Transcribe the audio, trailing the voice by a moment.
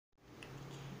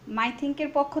মাই থিঙ্কের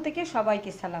পক্ষ থেকে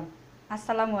সবাইকে সালাম।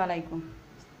 আসসালামু আলাইকুম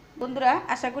বন্ধুরা,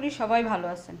 আশা করি সবাই ভালো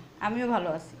আছেন। আমিও ভালো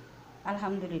আছি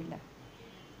আলহামদুলিল্লাহ।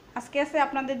 আজকে আছে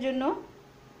আপনাদের জন্য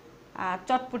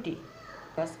চটপটি।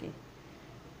 আজকে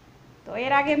তো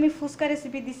এর আগে আমি ফুচকা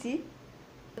রেসিপি দিছি।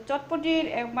 চটপটির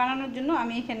বানানোর জন্য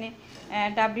আমি এখানে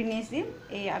ডাবলি নিয়েছি।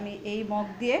 আমি এই মগ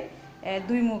দিয়ে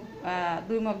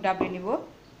দুই মগ ডাবলি নিব।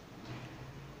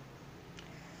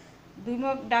 2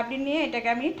 মগ ডাবলি নিয়ে এটাকে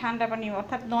আমি ঠান্ডা পানি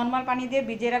অর্থাৎ নর্মাল পানি দিয়ে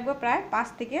ভিজিয়ে রাখবো প্রায় 5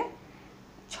 থেকে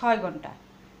 6 ঘন্টা।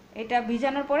 এটা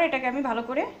ভিজানোর পরে এটাকে আমি ভালো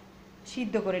করে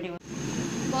সিদ্ধ করে নেব।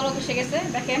 বলক এসে গেছে,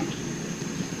 দেখেন।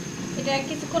 এটা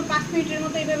কিছুক্ষণ 5 মিনিটের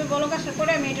মতো এইভাবে বলক আসার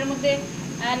পরে আমি এটার মধ্যে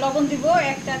লবণ দিব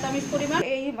 1 চা চামচ পরিমাণ।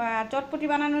 এই চটপটি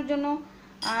বানানোর জন্য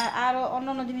আরও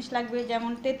অন্যান্য জিনিস লাগবে,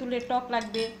 যেমন তেঁতুলের টক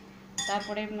লাগবে,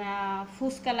 তারপরে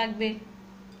ফুচকা লাগবে।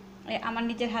 আমার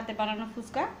নিজের হাতে বানানো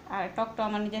ফুচকা, আর টকটা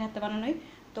আমার নিজের হাতে বানানোই।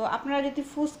 তো আপনারা যদি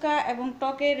ফুচকা এবং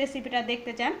টকের রেসিপিটা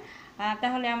দেখতে চান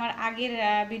তাহলে আমার আগের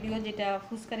ভিডিও যেটা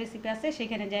ফুচকা রেসিপি আছে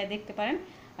সেখানে যাই দেখতে পারেন।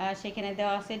 সেখানে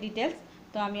দেওয়া আছে ডিটেলস।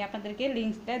 তো আমি আপনাদেরকে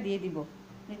লিঙ্কটা দিয়ে দিব।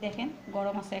 দেখেন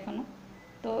গরম আছে এখনও।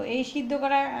 তো এই সিদ্ধ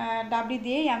করা ডাবলি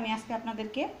দিয়েই আমি আজকে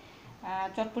আপনাদেরকে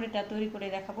চটপটিটা তৈরি করে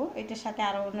দেখাবো। এটার সাথে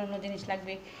আরও অন্য জিনিস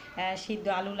লাগবে, সিদ্ধ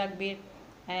আলু লাগবে,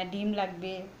 ডিম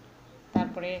লাগবে,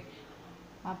 তারপরে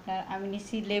আপনার আমি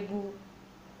নিছি লেবু,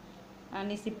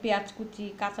 নিছি পেঁয়াজ কুচি,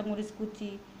 কাঁচামরিচ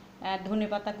কুচি, ধনে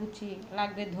পাতা কুচি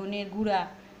লাগবে, ধনের গুঁড়া,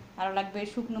 আরও লাগবে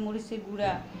শুকনো মরিচের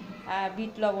গুঁড়া,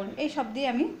 বিট লবণ। এই সব দিয়ে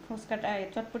আমি ফুচকাটা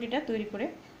চটপটিটা তৈরি করে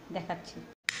দেখাচ্ছি।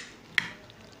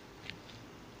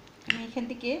 আমি এখান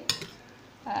থেকে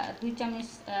 2 চামচ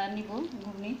নিব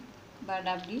ঘুগনি বা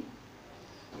ডাবলি।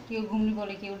 কেউ ঘুগনি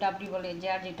বলে, কেউ ডাবলি বলে,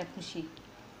 যার যেটা খুশি।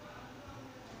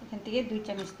 এখান থেকে 2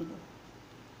 চামচ দিব।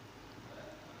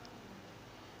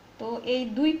 তো এই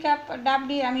 2 কাপ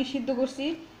ডাবলি আমি সিদ্ধ করছি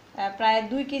প্রায়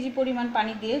 2 কেজি পরিমাণ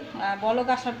পানি দিয়ে। বলক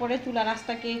আসার পরে চুলার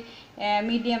আঁচটাকে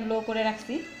মিডিয়াম লো করে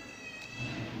রাখছি।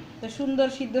 তো সুন্দর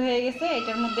সিদ্ধ হয়ে গেছে।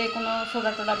 এটার মধ্যে কোনো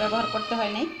সোডা টোডা ব্যবহার করতে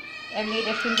হয় নাই, এমনি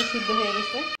এটা সুন্দর সিদ্ধ হয়ে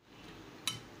গেছে।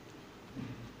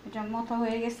 এটা মথা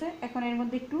হয়ে গেছে। এখন এর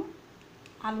মধ্যে একটু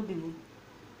আলু দিব,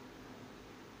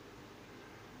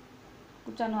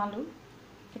 কুচানো আলু।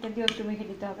 এটা দিয়েও একটু মেখে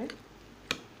দিতে হবে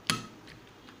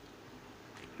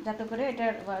যাতে করে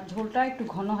এটার ঝোলটা একটু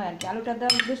ঘন হয় আর কি। আলুটা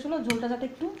দেওয়ার উদ্দেশ্য হলো ঝোলটা যাতে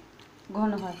একটু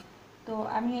ঘন হয়। তো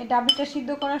আমি ডাবলিটা সিদ্ধ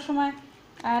করার সময়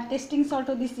টেস্টিং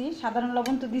সল্টও দিছি, সাধারণ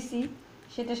লবণ তো দিছি,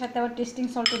 সেটার সাথে আবার টেস্টিং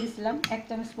সল্টও দিছিলাম 1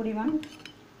 চামচ পরিমাণ।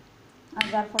 আর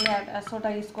যার ফলে আর সোডা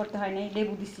ইউজ করতে হয় নাই,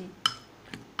 লেবু দিছি।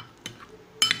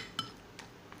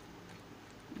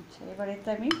 আচ্ছা, এবার এতে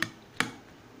আমি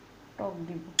টক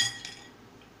দিব।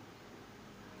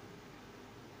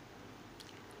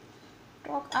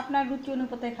 টক আপনার রুচি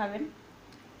অনুপাতে খাবেন।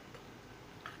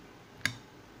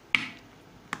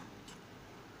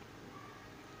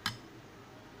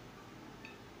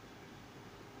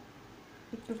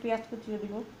 একটু পেঁয়াজ কুচিও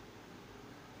দিব,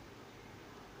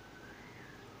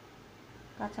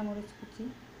 কাঁচামরিচ কুচি।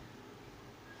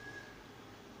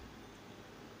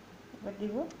 এবার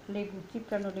দিব লেবু,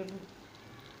 চিপকানো লেবু।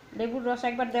 লেবুর রস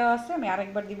একবার দেওয়া আছে, আমি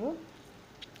আরেকবার দিব।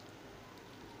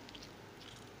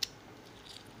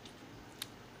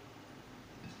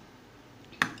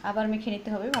 আবার মেখে নিতে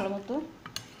হবে ভালো মতো।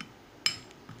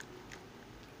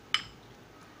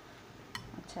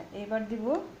 আচ্ছা, এবার দিব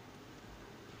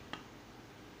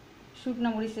শুকনো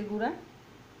মরিচের গুঁড়া,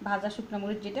 ভাজা শুকনো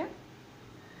মরিচ যেটা।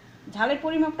 ঝালের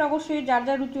পরিমাপটা অবশ্যই যার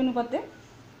যার রুচি অনুপাতে।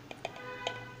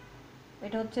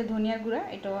 এটা হচ্ছে ধনিয়ার গুঁড়া,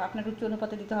 এটাও আপনার রুচি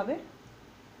অনুপাতে দিতে হবে।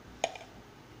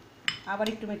 আবার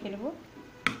একটু মেখে নেব।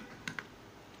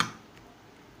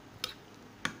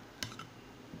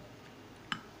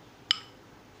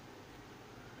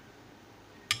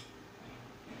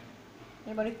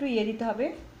 এবার একটু দিতে হবে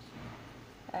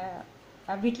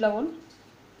বিট লবণ।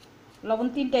 লবণ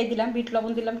 3টাই দিলাম, বিট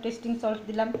লবণ দিলাম, টেস্টিং সল্ট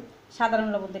দিলাম, সাধারণ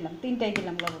লবণ দিলাম, 3টাই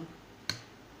দিলাম লবণ।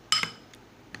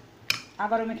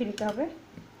 আবারও মেখে নিতে হবে।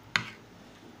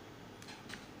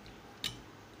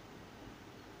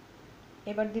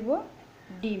 এবার দিব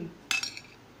ডিম,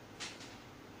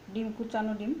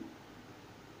 কুচানো ডিম।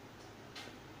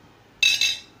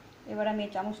 এবার আমি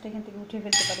এই চামচটা এখান থেকে উঠিয়ে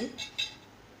ফেলতে পারি।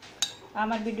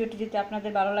 আমার ভিডিওটি যদি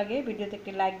আপনাদের ভালো লাগে, ভিডিওতে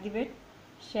একটি লাইক দিবেন,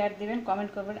 শেয়ার দিবেন,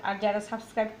 কমেন্ট করবেন। আর যারা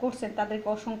সাবস্ক্রাইব করছেন তাদেরকে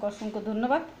অসংখ্য অসংখ্য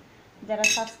ধন্যবাদ। যারা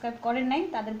সাবস্ক্রাইব করেন নাই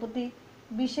তাদের প্রতি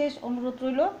বিশেষ অনুরোধ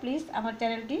রইল, প্লিজ আমার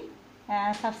চ্যানেলটি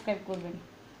সাবস্ক্রাইব করবেন।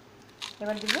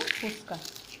 এবার দিব ফুচকা।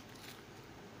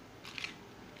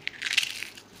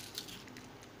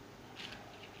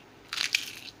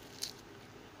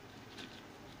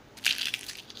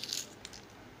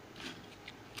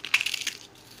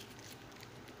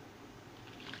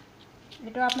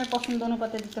 এটাও আপনার পছন্দ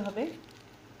অনুপাতে দিতে হবে।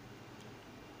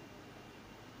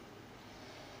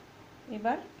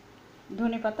 এবার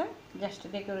ধনেপাতা জাস্ট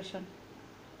ডেকোরেশন।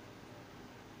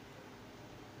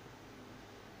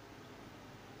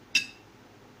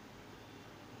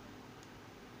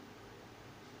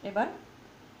 এবার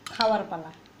খাওয়ার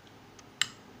পালা।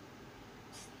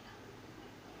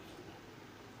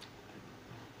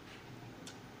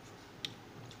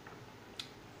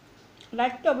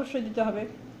 লাইকটা অবশ্যই দিতে হবে।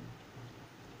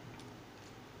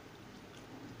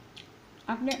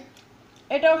 আপনি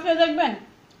এটাও খেয়ে দেখবেন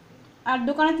আর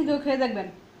দোকানে থেকেও খেয়ে দেখবেন,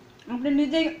 আপনি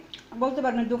নিজেই বলতে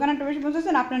পারবেন দোকানেরটা বেশি মজা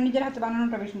হচ্ছে না আপনার নিজের হাতে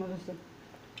বানানোটা বেশি মজা হচ্ছে।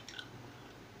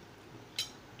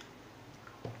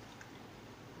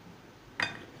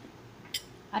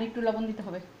 আর একটু লবণ দিতে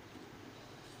হবে।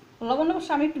 লবণ অবশ্য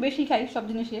আমি একটু বেশি খাই সব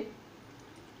জিনিসে।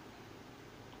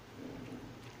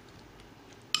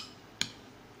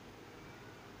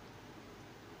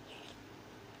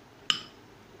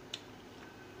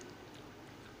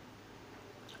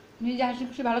 নিজে হাসি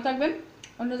খুশি ভালো থাকবেন,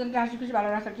 অন্যজনকে হাসি খুশি ভালো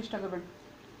রাখার চেষ্টা করবেন।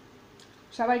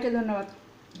 সবাইকে ধন্যবাদ।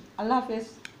 আল্লাহ হাফেজ।